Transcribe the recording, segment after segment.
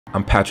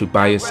I'm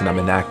Byas and I'm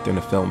an actor and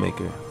a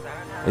filmmaker.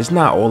 It's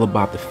not all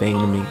about the fame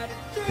to me.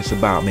 It's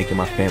about making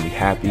my family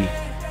happy,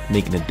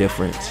 making a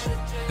difference,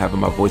 having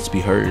my voice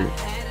be heard,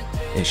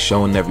 and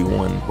showing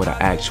everyone what I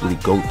actually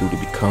go through to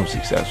become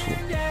successful.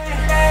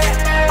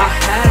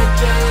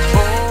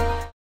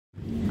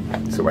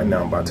 So right now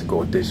I'm about to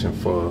go audition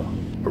for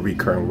a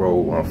recurring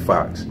role on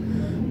Fox.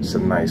 It's a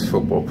nice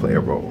football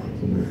player role.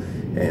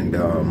 And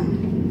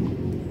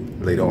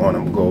later on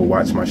I'm going to go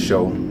watch my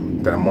show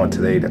that I'm on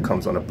today that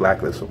comes on the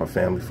Blacklist with my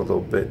family for a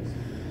little bit.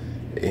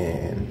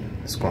 And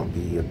it's going to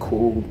be a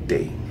cool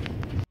day.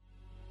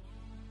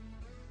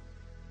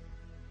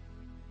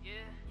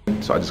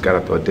 So I just got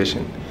out the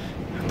audition.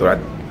 I thought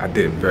I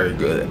did very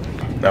good.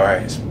 All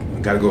right, I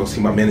gotta go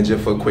see my manager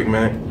for a quick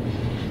minute.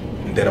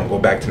 And then I'm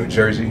going back to New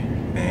Jersey.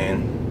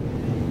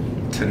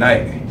 And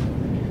tonight,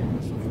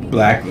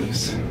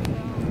 Blacklist,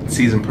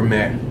 season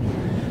premiere.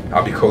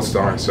 I'll be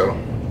co-starring, so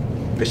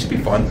this should be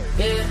fun.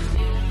 Yeah.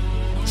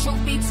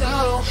 Truth be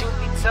told.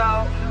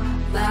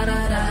 La,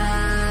 da, da.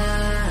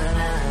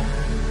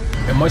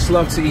 And much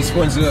love to East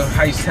Windsor,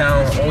 Heights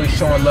Town, always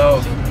showing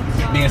love,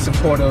 being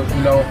supportive,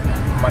 you know,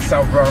 my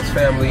South Bronx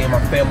family and my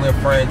family and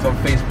friends on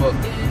Facebook,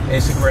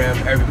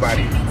 Instagram,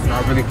 everybody. You know,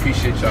 I really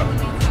appreciate y'all.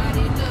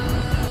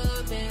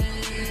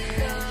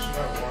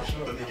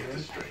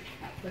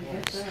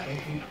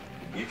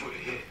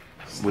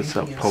 What's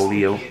up,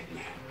 polio?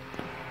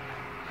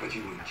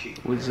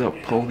 What's up,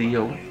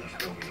 polio?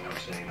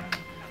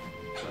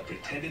 So I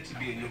pretended to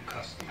be a new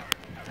customer.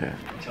 Yeah.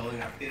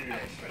 Telling our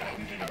internet friend I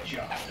needed a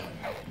job.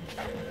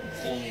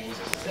 Only it was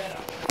a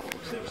setup. I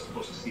was never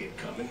supposed to see it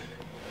coming.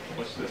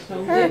 What's this?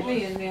 Don't let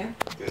me in there.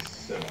 This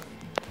setup.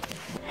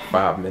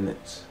 5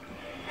 minutes.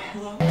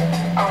 Hello?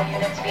 All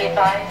units be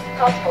advised.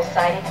 Constable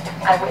sighted.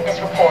 Eyewitness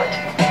report.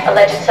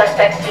 Alleged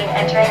suspect seen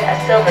entering a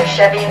silver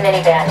Chevy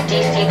minivan.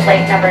 DC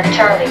plate number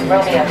Charlie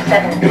Romeo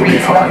 73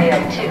 Romeo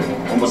 2.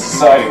 When was the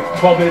sighting?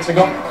 12 minutes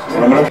ago.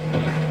 Perimeter.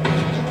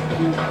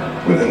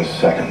 Within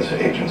seconds,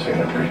 agents are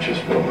going to breach this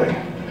building.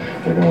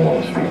 They're going to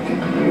want to speak to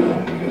you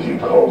because you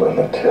called in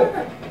the tip.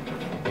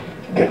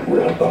 Get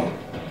rid of them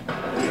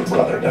if your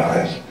brother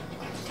dies.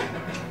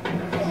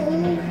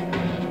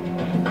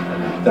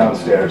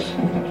 Downstairs.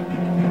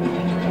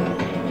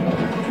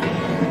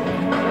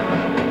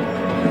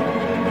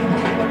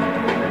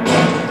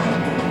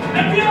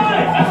 FBI!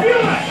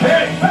 FBI!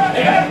 Hey!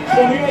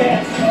 Show me your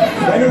hands.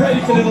 When you're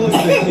ready for the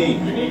Elizabeth team.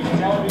 You need to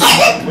tell me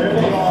where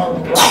they are.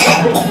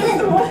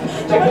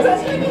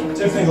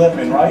 Tiffany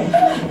Lippman, right?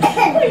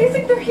 What do you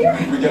think they're here?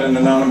 We got an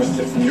anonymous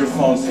tip from your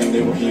phone saying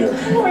they were here.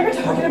 Oh, we were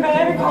talking about I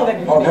haven't called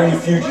anyone. I'll bring you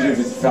fugitive.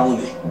 It's a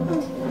felony.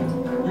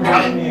 You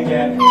heard me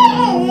again.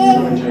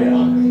 You're in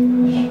jail.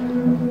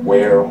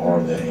 Where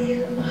are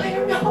they? I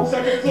don't know.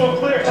 Second floor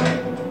clear.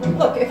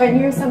 Look, if I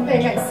knew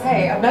something, I'd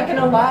say. I'm not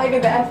gonna lie to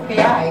the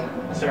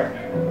FBI. Sir,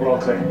 we're all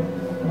clear.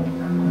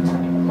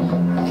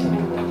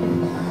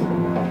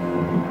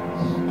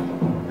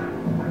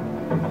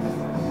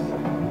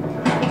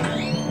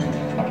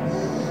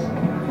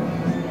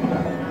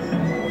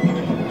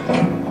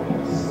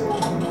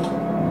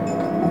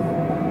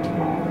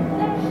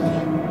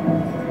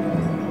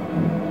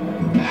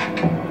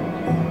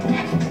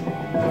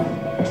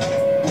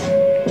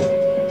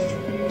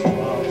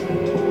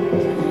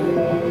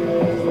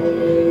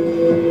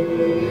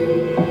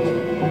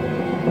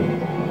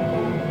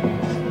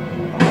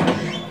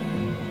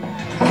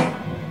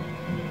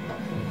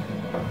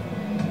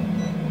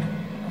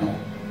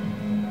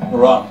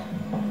 Ron,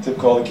 tip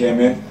caller came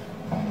in.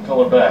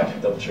 Call her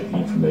back. Double check the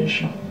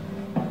information.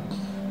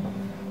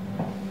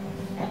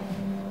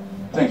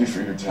 Thank you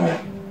for your time.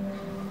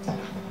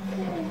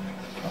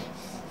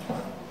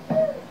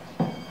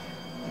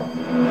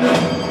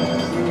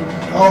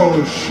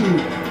 Oh,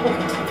 shoot.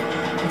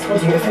 I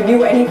told you if I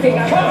knew anything,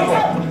 I would.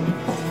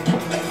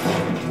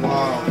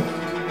 Wow.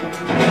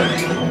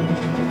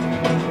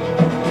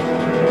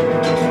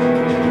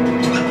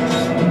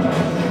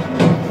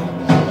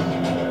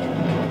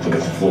 Look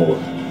at the floor.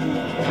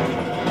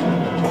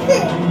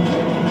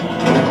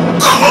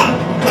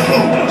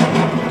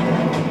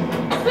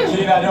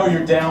 Gene, I know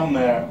you're down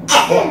there.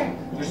 Look,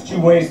 there's two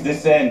ways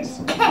this ends.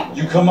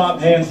 You come up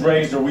hands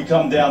raised, or we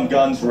come down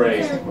guns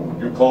raised.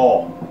 Your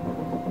call.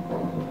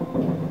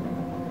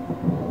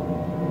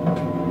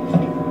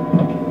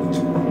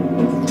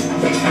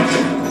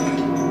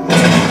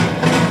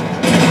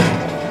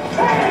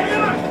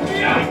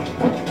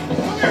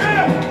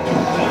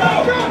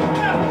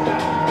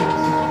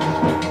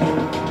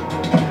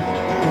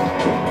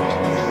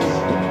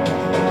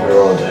 Where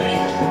are they?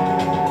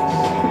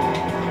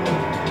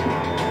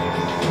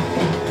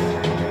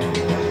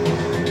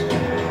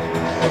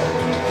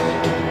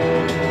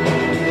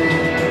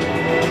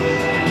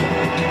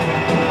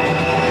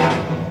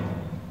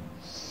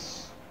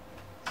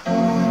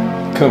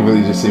 Couldn't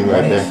really just see me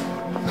right there.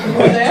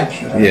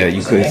 Yeah,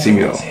 you couldn't see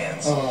me though.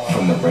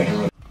 From the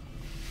regular.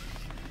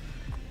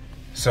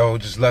 So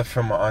just left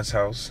from my aunt's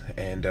house,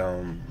 and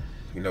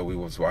you know, we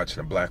was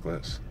watching the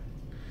Blacklist,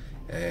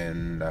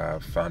 and I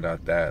found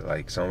out that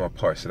like some of my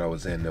parts that I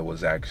was in, there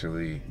was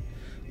actually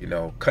you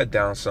know, cut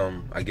down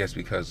some, I guess,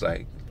 because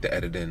like the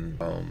editing,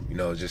 you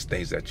know, just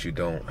things that you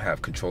don't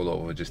have control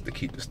over just to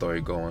keep the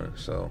story going.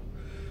 So,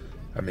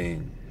 I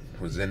mean,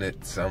 was in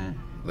it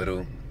some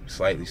little,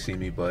 slightly see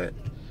me, but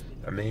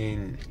I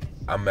mean,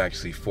 I'm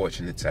actually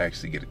fortunate to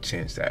actually get a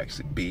chance to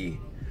actually be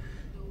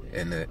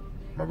in it.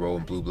 My role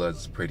in Blue Bloods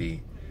is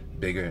pretty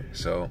bigger,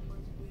 so,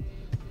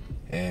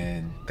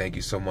 and thank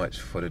you so much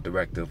for the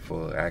director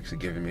for actually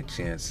giving me a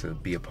chance to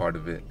be a part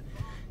of it.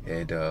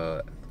 And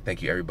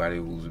thank you everybody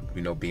who's,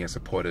 you know, being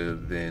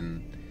supportive.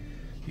 And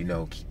you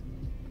know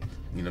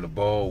the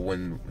ball,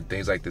 when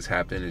things like this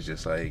happen, is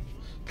just like,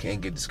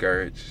 can't get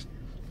discouraged.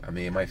 I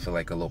mean, it might feel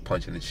like a little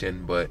punch in the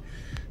chin, but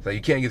it's like,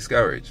 you can't get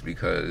discouraged,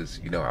 because,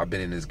 you know, I've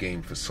been in this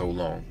game for so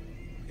long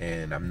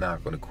and I'm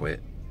not gonna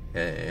quit,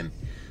 and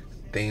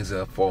things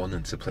are falling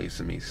into place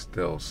for me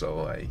still.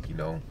 So like, you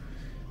know,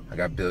 I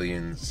got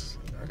Billions,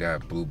 I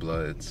got Blue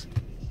Bloods,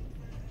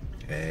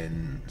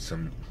 and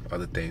some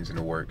other things in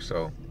the works,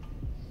 so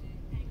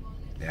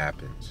it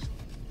happens.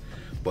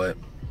 But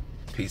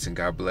peace and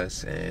God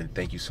bless, and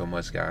thank you so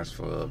much, guys,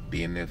 for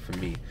being there for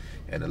me,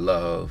 and the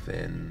love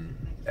and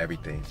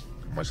everything.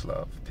 Much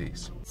love.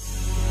 Peace.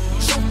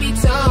 Truth be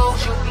told,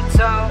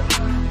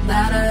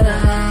 la da da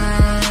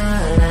da.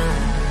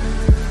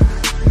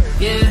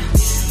 Yeah.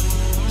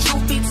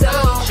 Truth be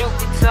told,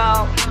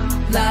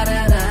 la da